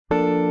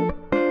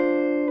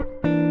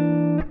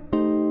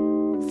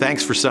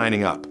Thanks for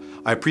signing up.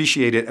 I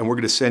appreciate it, and we're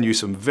going to send you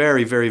some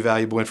very, very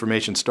valuable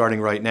information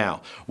starting right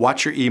now.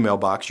 Watch your email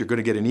box. You're going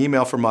to get an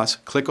email from us.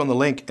 Click on the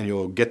link and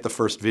you'll get the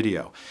first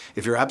video.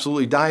 If you're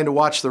absolutely dying to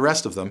watch the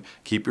rest of them,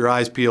 keep your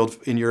eyes peeled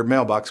in your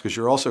mailbox, because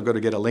you're also going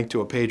to get a link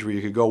to a page where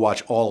you can go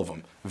watch all of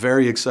them.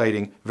 Very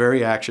exciting,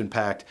 very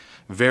action-packed,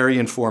 very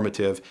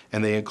informative,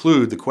 and they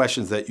include the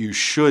questions that you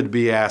should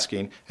be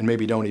asking and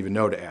maybe don't even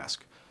know to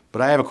ask.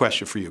 But I have a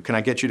question for you. Can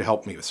I get you to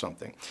help me with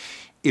something?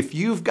 If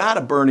you've got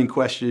a burning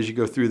question as you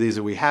go through these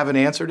and we haven't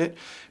answered it,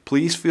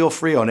 please feel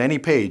free on any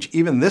page,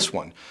 even this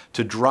one,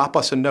 to drop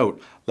us a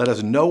note. Let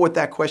us know what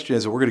that question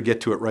is and we're going to get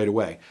to it right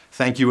away.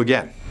 Thank you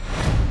again.